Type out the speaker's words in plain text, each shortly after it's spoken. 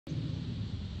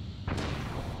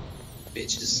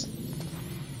Bitches.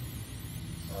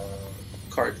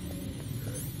 Card.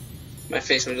 My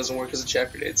face when it doesn't work because of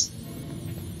chat grenades.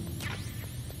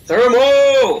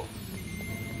 Thermal!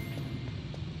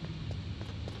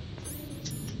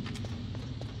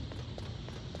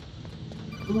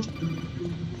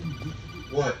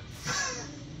 What?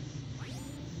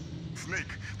 Snake,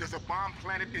 there's a bomb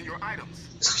planted in your items.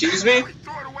 Excuse me?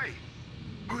 Throw it away.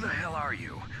 Who the hell are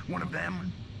you? One of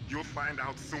them? You'll find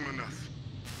out soon enough.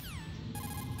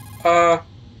 I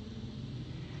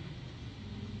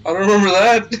don't remember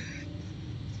that.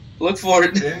 Look for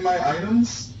it. In my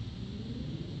items?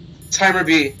 Timer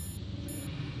B.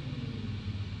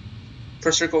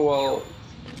 Press circle while...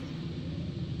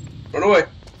 Run away.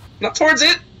 Not towards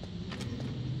it!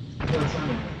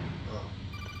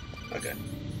 Okay.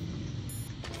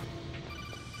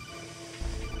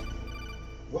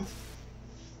 What?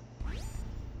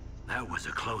 That was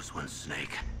a close one,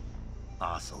 Snake.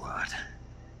 Ocelot.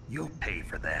 You'll pay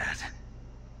for that.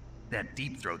 That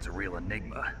Deep Throat's a real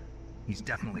enigma. He's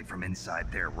definitely from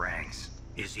inside their ranks.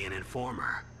 Is he an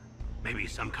informer? Maybe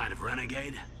some kind of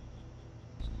renegade?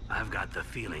 I've got the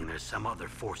feeling there's some other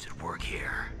force at work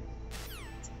here.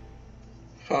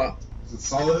 Huh. Is it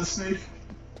solid as Snake?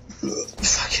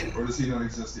 Fucking... Or does he not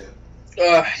exist yet?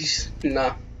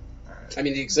 Nah. Alright. I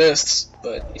mean, he exists,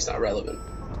 but he's not relevant.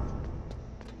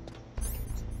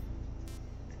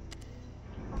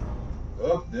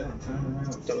 Oh, damn, turn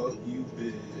around. Fuck you,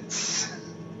 bitch.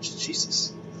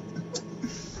 Jesus.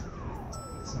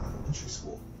 It's not elementary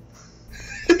school.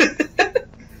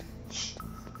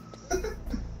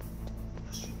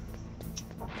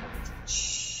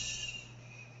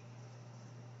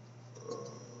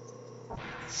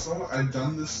 So I've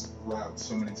done this route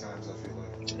so many times, I feel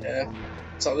like. Yeah.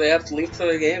 That's all they have to link to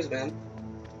the games, man.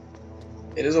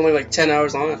 It is only like 10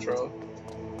 hours long after all.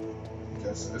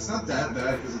 Guess it's not that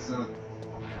bad because it's not.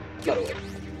 Not a way.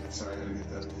 Sorry, I gotta get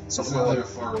that. Something it's not like like- a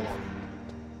far walk.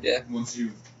 Yeah. Once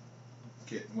you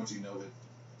know it.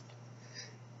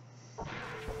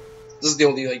 This is the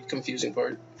only like confusing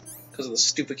part because of the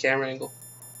stupid camera angle.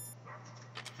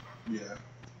 Yeah.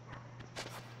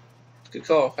 Good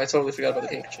call. I totally forgot about the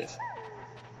handkerchief.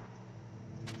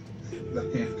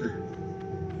 That handkerchief.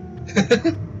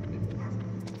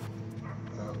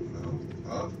 No.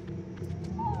 Up.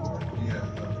 Yeah.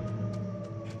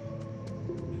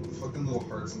 Fucking little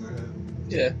hearts in their head.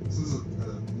 Yeah. This is a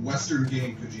Western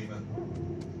game, Kojima.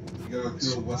 You gotta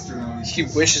appeal Western audiences. He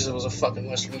wishes it was a fucking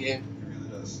Western game. He really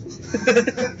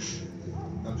does.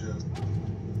 No joke.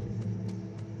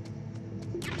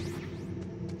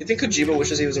 You think Kojima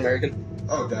wishes he was American?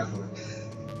 Oh, definitely.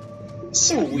 It's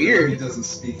so Even though he weird. doesn't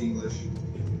speak English.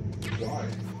 Why?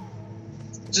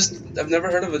 Just, I've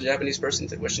never heard of a Japanese person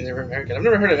wishing they were American. I've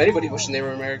never heard of anybody wishing they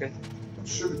were American. I'm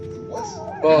sure. What?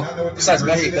 Well, Do you not know what besides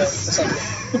American Mexico.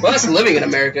 is? Well, that's living in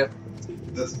America.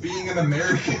 That's being an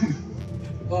American.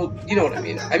 Well, you know what I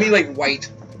mean. I mean, like, white.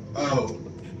 Oh,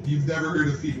 you've never heard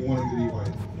of people wanting to be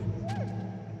white.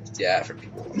 Yeah, for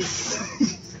people.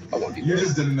 I want people. You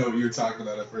just didn't know what you were talking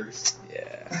about at first.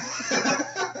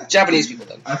 Yeah. Japanese people,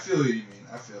 then. I feel what you mean.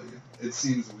 I feel you. It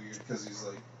seems weird because he's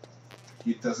like,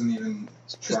 he doesn't even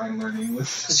try and learn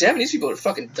English. Because Japanese people are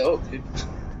fucking dope, dude.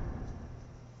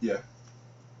 Yeah.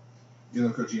 You know,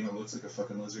 Kojima looks like a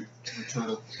fucking lizard. A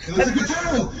turtle. He looks like a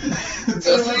turtle! The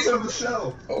turtle outside of the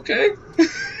shell! Okay.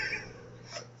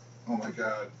 Oh my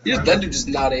god. That dude does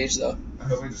not age, though. I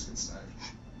hope I just get snagged.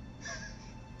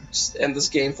 Just end this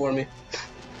game for me.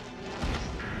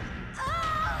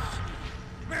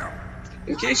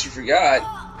 In case you forgot.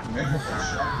 Man, I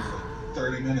got shot like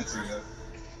 30 minutes ago.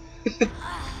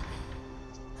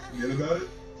 Forget about it?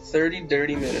 30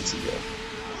 dirty minutes ago.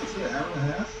 What's it, an hour and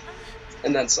a half?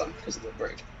 And then some, because of the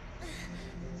break.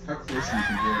 How close do you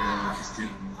think you're going with this team?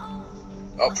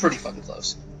 Oh, pretty fucking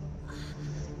close.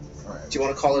 Alright. Do you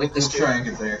want to call it a We'll try and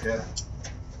get there, yeah.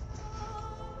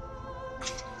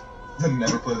 Then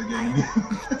never play the game again.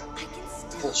 I can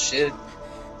still. Bullshit.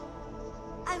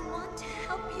 I want to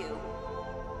help you.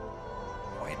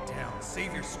 Quiet down.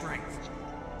 Save your strength.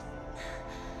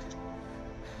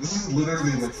 This is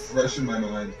literally like fresh in my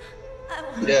mind. I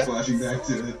want And Yeah. I'm flashing back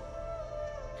to it.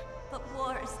 But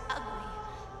war is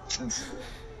ugly. And so,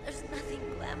 There's nothing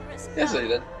glamorous Yes, I about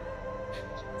did.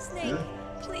 Snake, Yeah.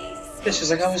 please. Yeah,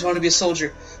 she's like, I always wanted to be a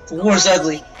soldier. The war's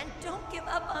ugly. And don't give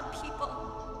up on people.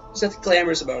 There's nothing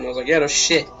glamorous about it. And I was like, yeah, no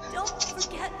shit. Don't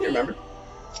forget me. You remember?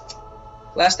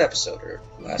 Last episode, or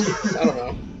last, I don't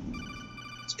know.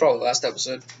 It's probably last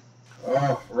episode.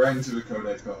 oh, right into a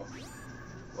Cody call.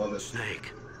 Love it.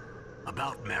 Snake,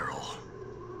 about Merrill.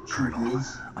 True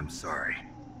blues. I'm sorry.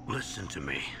 Listen to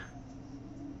me.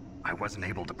 I wasn't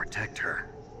able to protect her.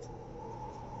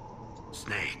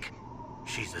 Snake,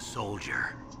 she's a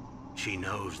soldier. She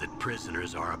knows that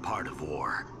prisoners are a part of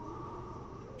war.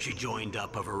 She joined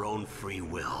up of her own free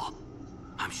will.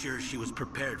 I'm sure she was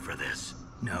prepared for this.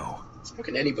 No. How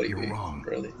can anybody You're be? wrong.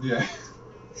 Really? Yeah.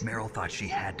 Meryl thought she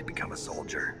had to become a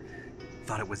soldier.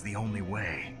 Thought it was the only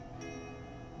way.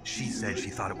 She said she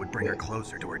thought it would bring her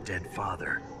closer to her dead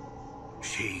father.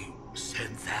 She said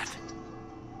that?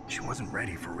 She wasn't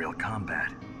ready for real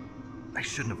combat. I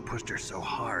shouldn't have pushed her so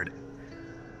hard.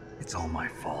 It's all my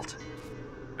fault.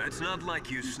 That's not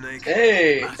like you, Snake.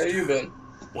 Hey, Master. how you been?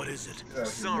 What is it?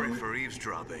 Sorry for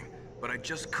eavesdropping, but I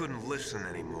just couldn't listen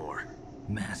anymore.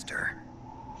 Master.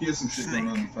 He has some shit going on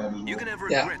in Snake, the fight as well. you can have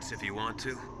Yeah. regrets if you want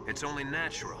to. It's only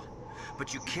natural.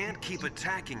 But you can't keep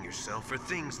attacking yourself for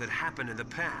things that happened in the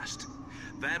past.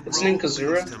 That Isn't it road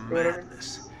Kazura leads to or whatever?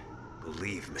 madness.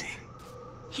 Believe me.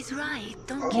 He's right.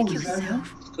 Don't Oh, kick is that him?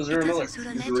 yourself. Kazura It Miller. doesn't suit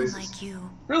a He's a legend racist. like you.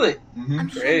 Really? Mm-hmm. I'm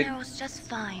sure Great. Meryl's just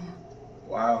fine.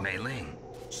 Wow. Mei Ling.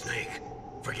 Snake,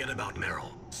 forget about Meryl.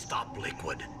 Stop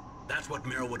Liquid. That's what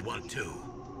Meryl would want too.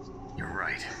 You're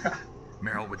right.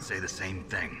 Meryl would say the same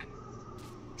thing.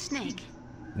 Snake,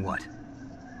 What?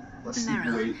 Let's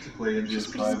Meryl. wait to play She's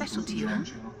MGS5 pretty special with to the you, own huh?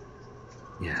 channel.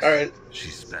 Yes. Alright.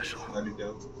 She's special. That'd be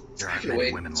dope. There aren't can many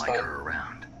wait, women it's like fine. her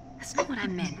around. that's not what I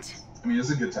meant. I mean,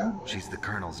 it's a good time. She's the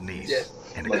Colonel's niece Yeah.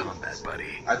 and a Like- combat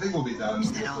buddy. I think we'll be done Is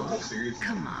with that the all? whole series.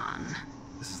 Come on.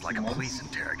 This is like a police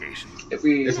interrogation. If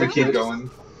we If we No, keep just- going,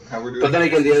 how we're doing. But then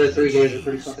again, the other 3 games are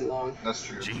pretty fucking long. That's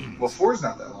true. Jeez. Well, 4's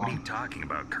not that What are you long. talking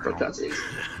about, But Colonel? that's it.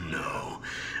 No,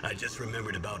 I just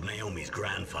remembered about Naomi's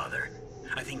grandfather.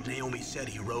 I think Naomi said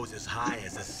he rose as high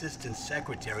as assistant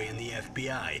secretary in the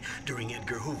FBI during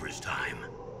Edgar Hoover's time.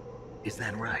 Is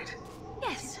that right?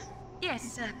 Yes.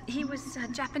 Yes, he was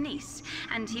Japanese,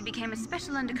 and he became a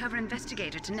special undercover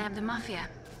investigator to nab the mafia.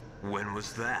 When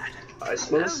was that? I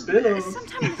smell a spin-off.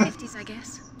 Sometime in the 50s, I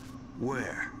guess.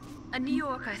 Where? New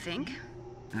York, I think.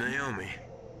 Naomi,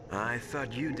 I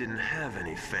thought you didn't have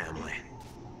any family.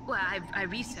 Well, I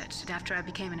researched it after I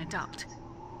became an adult.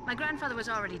 My grandfather was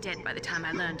already dead by the time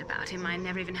I learned about him. I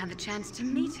never even had the chance to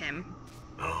meet him.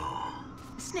 Oh,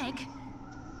 Snake,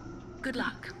 good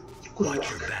luck.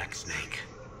 watch your back, Snake.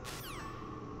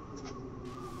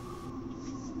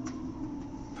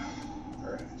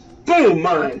 Alright. Boom,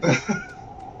 mine.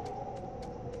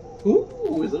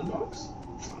 Ooh, is it a box?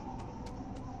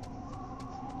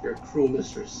 You're a cruel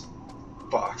mistress.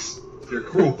 Box. You're a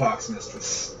cruel box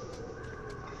mistress.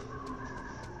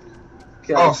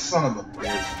 Okay. Oh, son of a bitch.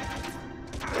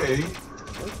 Hey.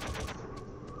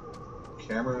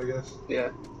 Camera, I guess. Yeah.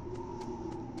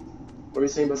 What were you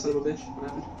saying about son of a bitch? What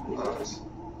happened? I need to notice.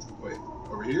 Wait,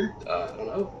 over here? I don't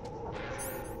know.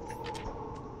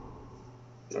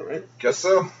 Alright. Guess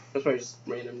so. That's probably just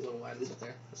random little items up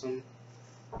there. Or something.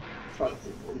 Probably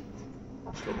important.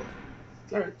 Let's go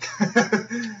Alright.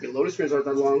 The loading screens aren't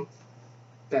that long.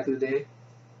 Back in the day.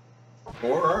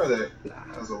 Or are they? Nah.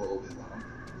 That was a little bit long.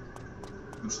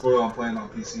 And spoil, I'm playing on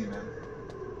PC, man.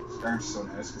 Skyrim's so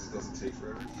nice because it doesn't take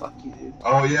forever. Fuck you, dude.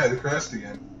 Oh yeah, the crest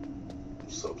again. I'm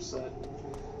so upset.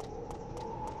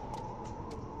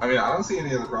 I mean, I don't see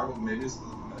any other problem. Maybe it's the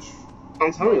mesh.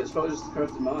 I'm telling you, it's probably just the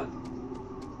crafted mod.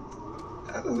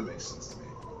 That doesn't make sense to me.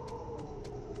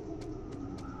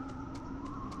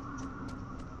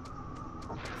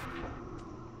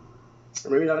 Or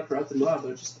maybe not a corrupted mod,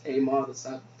 but just a mod that's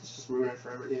just ruining it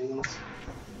for everything else.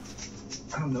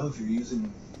 I don't know if you're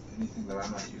using anything that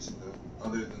I'm not using though,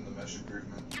 other than the mesh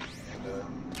improvement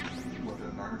and weapon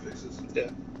and armor fixes. Yeah.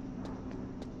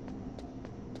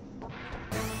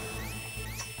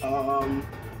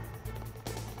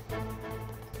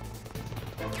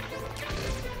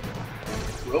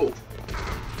 Rope.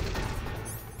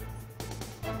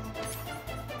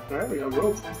 Alright, we got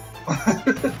rope.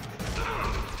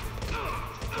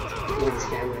 What this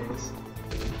camera is.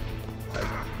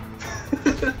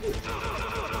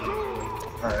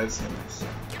 Alright, it's nice.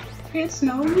 It's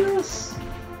no use.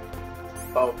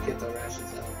 Oh, get the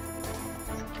rations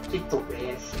out. Get the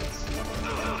rations.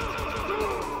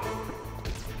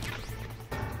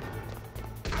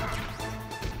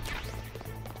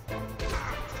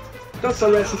 Don't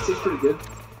some rations taste pretty good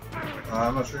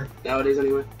I'm not sure. nowadays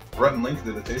anyway. Rhett and Link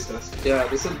did a taste test. Yeah,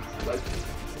 they said like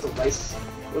the rice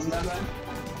wasn't that bad.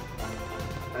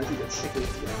 I think the chicken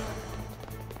was good.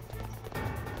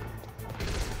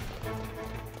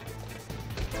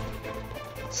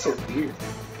 It's so weird.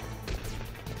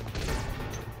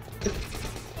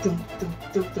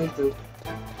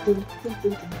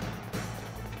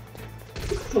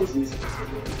 Close music.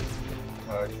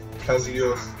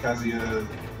 Kazuya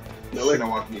No way.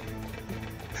 Shinawaki.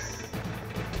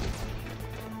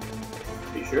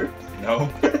 You sure? No.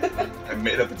 I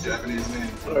made up a Japanese name.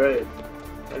 Alright.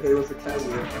 I gotta go for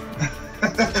Kazuya.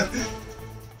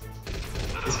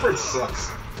 This part sucks.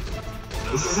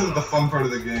 This isn't the fun part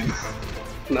of the game.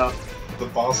 No. The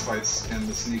boss fights and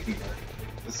the sneaking part.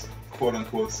 This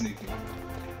quote-unquote sneaking.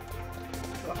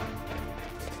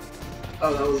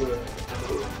 Oh, that was a...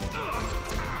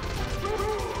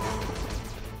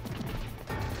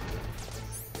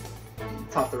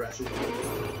 Top the ration.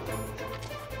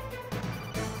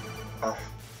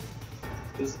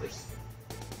 Who's this?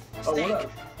 Oh, what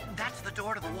up? That's the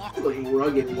door to the walkway. Like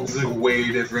rugged. This is like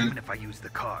way different. Even if I use the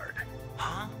card.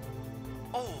 Huh?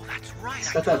 Oh, that's right. It's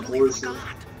I got that totally board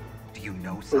forgot. Do you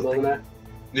know For something? that?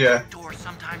 Yeah. The door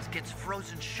sometimes gets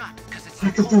frozen shut because it's I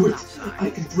so can do cold it. outside. I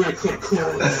can break her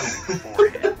clothes.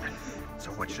 Beforehand. So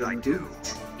what should I do?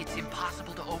 It's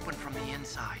impossible to open from the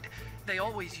inside. They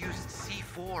always used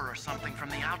C4 or something from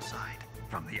the outside.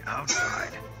 From the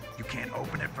outside? You can't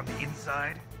open it from the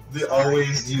inside? They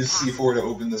always use C4 to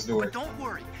open this door. But don't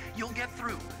worry, you'll get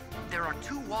through. There are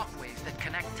 2 walkways that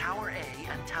connect Tower A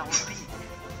and Tower B.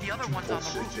 The other one's on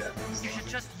the roof. You should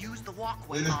just use the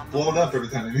walkway They just on the blow it roof. up every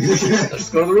time they do it.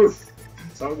 Just go to the roof.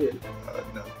 It's all good.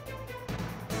 No.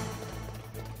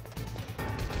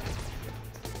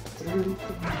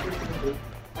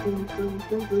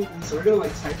 So we're gonna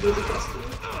like type it the customer.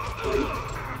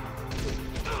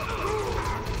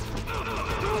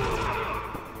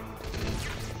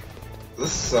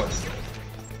 This sucks.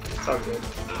 It's all good.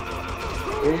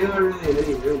 You're not really in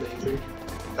any real danger.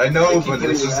 I know, They keep but giving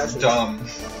it's you just ashes. dumb.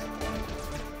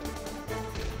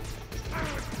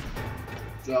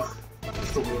 Ugh,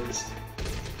 it's the worst.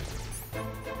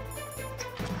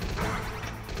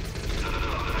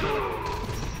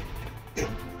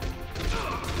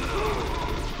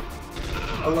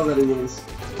 I love that it means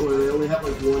where they only have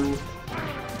like one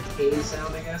cane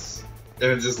sound, I guess.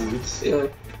 And it just loops. Yeah,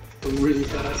 really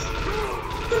fast.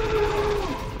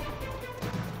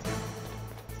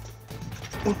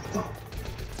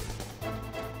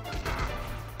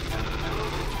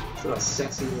 Look how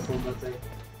sexy you hold that thing.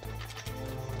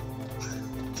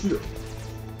 Cute.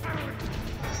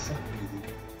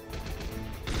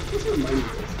 What's it remind me of?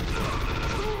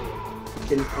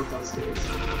 Getting punked downstairs.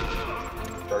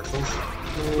 Dark Souls?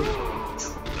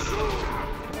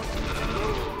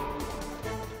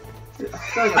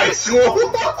 I swore!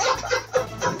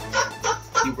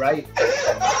 You right.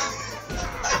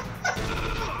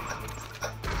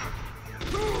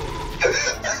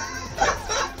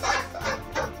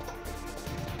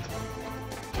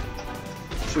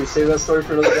 Should we save that story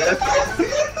for another day?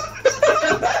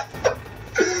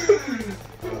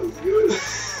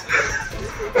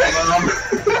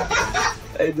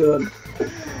 How you doing?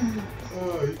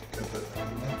 Oh, you cut that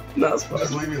out. No, it's fine.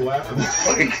 Just leave me laughing.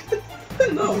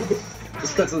 No.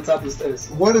 Just cut to the top of the stairs.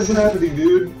 What is happening,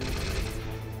 dude?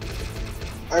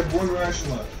 I have 1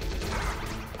 ration left.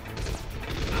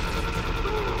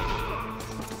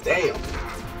 Damn.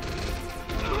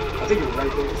 I think you're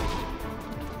right there.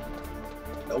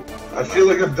 Nope. I feel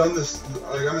like I've done this,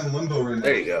 like I'm in limbo right now.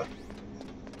 There you go.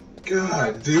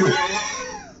 God, dude.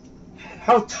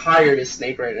 How tired is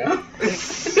Snake right now?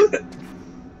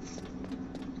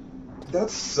 That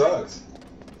sucks.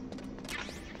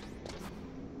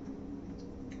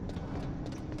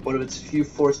 One of its few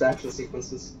forced action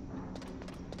sequences.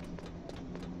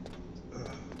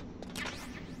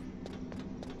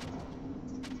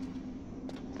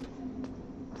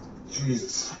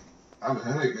 Jesus. I have a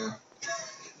headache now.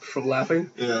 From laughing?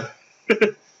 Yeah.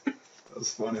 That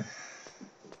was funny.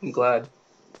 I'm glad.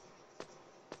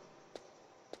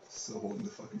 Still holding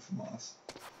the fucking FAMAS.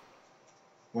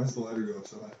 Why does the ladder go up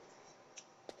so high?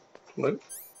 What?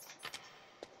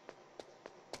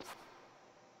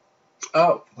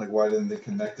 Oh, Like, why didn't they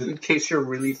connect in it? case you're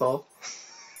really tall.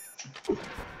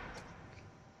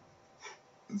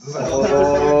 Is this a helicopter?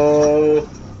 Oh.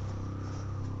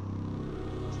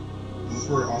 Is this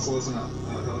where Oslo is in a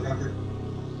helicopter?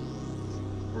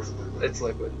 Or is it liquid? It's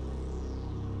liquid.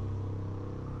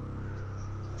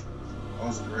 I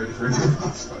wasn't ready for it.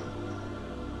 It's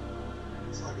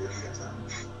not good. I got time.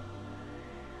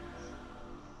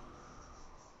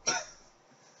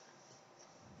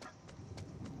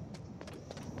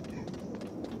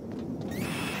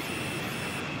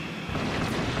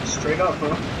 Straight up,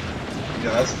 huh?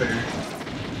 Yeah, that's fair.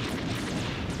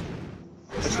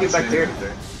 Let's get back there.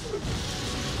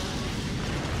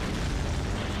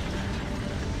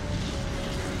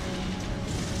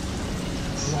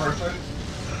 This is a hard fight?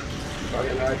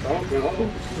 Fucking I don't know.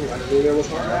 I didn't know it was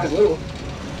hard. It was little.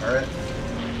 Alright.